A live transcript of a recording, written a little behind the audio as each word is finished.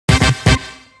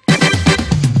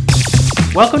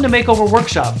Welcome to Makeover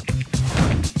Workshop.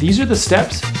 These are the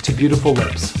steps to beautiful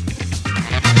lips.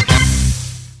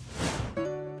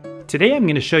 Today I'm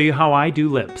going to show you how I do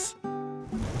lips.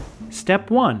 Step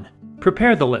 1.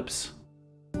 Prepare the lips.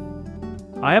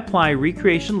 I apply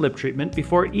Recreation Lip Treatment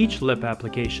before each lip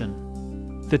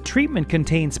application. The treatment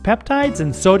contains peptides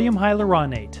and sodium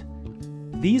hyaluronate.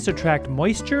 These attract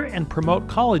moisture and promote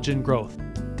collagen growth,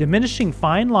 diminishing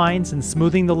fine lines and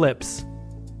smoothing the lips.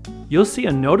 You'll see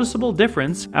a noticeable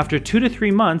difference after 2 to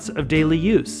 3 months of daily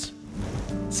use.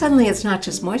 Suddenly it's not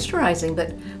just moisturizing,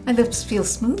 but my lips feel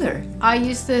smoother. I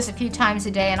use this a few times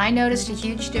a day and I noticed a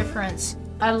huge difference.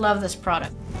 I love this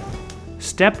product.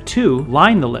 Step 2.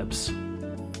 Line the lips.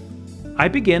 I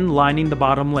begin lining the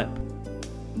bottom lip.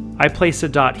 I place a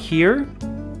dot here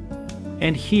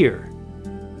and here.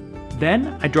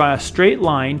 Then I draw a straight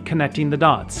line connecting the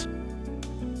dots.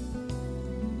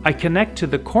 I connect to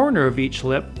the corner of each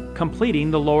lip,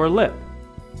 completing the lower lip.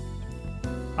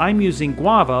 I'm using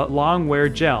Guava Long Wear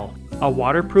Gel, a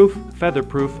waterproof,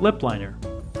 featherproof lip liner.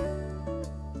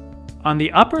 On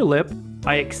the upper lip,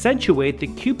 I accentuate the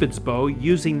Cupid's bow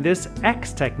using this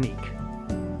X technique.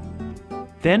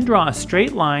 Then draw a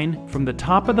straight line from the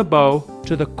top of the bow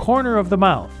to the corner of the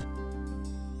mouth.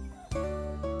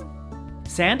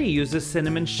 Sandy uses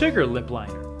Cinnamon Sugar lip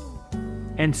liner,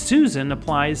 and Susan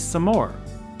applies some more.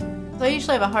 So I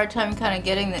usually have a hard time kind of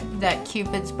getting that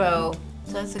Cupid's bow,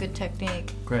 so that's a good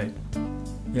technique. Great.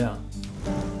 Yeah.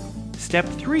 Step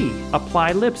 3.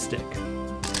 Apply lipstick.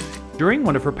 During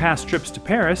one of her past trips to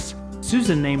Paris,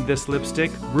 Susan named this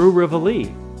lipstick Rue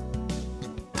Rivoli.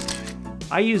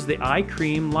 I use the eye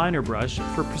cream liner brush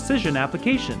for precision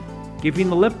application, giving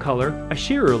the lip color a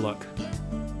sheerer look.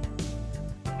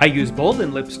 I use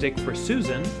Bolden lipstick for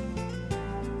Susan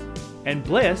and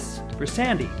Bliss for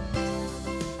Sandy.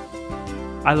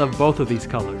 I love both of these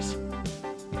colors.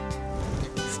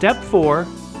 Step 4.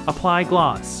 Apply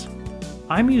gloss.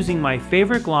 I'm using my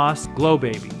favorite gloss, Glow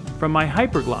Baby, from my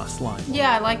Hypergloss line.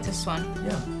 Yeah, I like this one.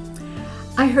 Yeah.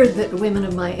 I heard that women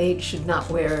of my age should not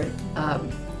wear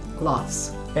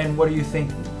gloss. And what do you think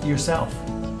yourself?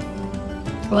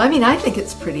 Well, I mean, I think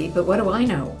it's pretty, but what do I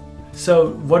know?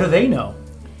 So, what do they know?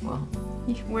 Well,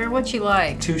 You can wear what you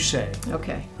like. Touche.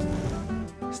 okay.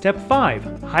 Step 5.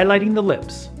 Highlighting the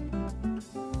lips.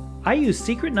 I use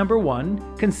Secret Number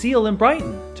 1, Conceal and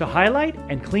Brighten, to highlight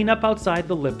and clean up outside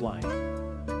the lip line.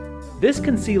 This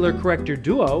concealer corrector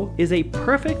duo is a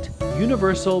perfect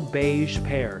universal beige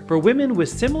pair for women with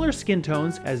similar skin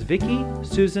tones as Vicki,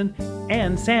 Susan,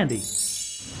 and Sandy.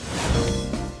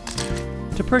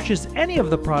 To purchase any of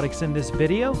the products in this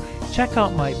video, check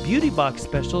out my beauty box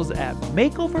specials at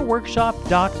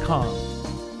makeoverworkshop.com.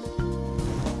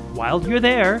 While you're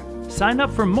there, sign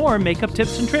up for more makeup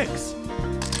tips and tricks.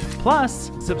 Plus,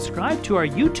 subscribe to our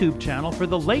YouTube channel for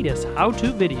the latest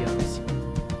how-to videos.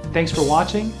 Thanks for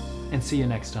watching, and see you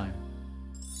next time.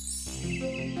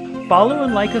 Follow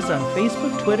and like us on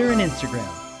Facebook, Twitter, and Instagram.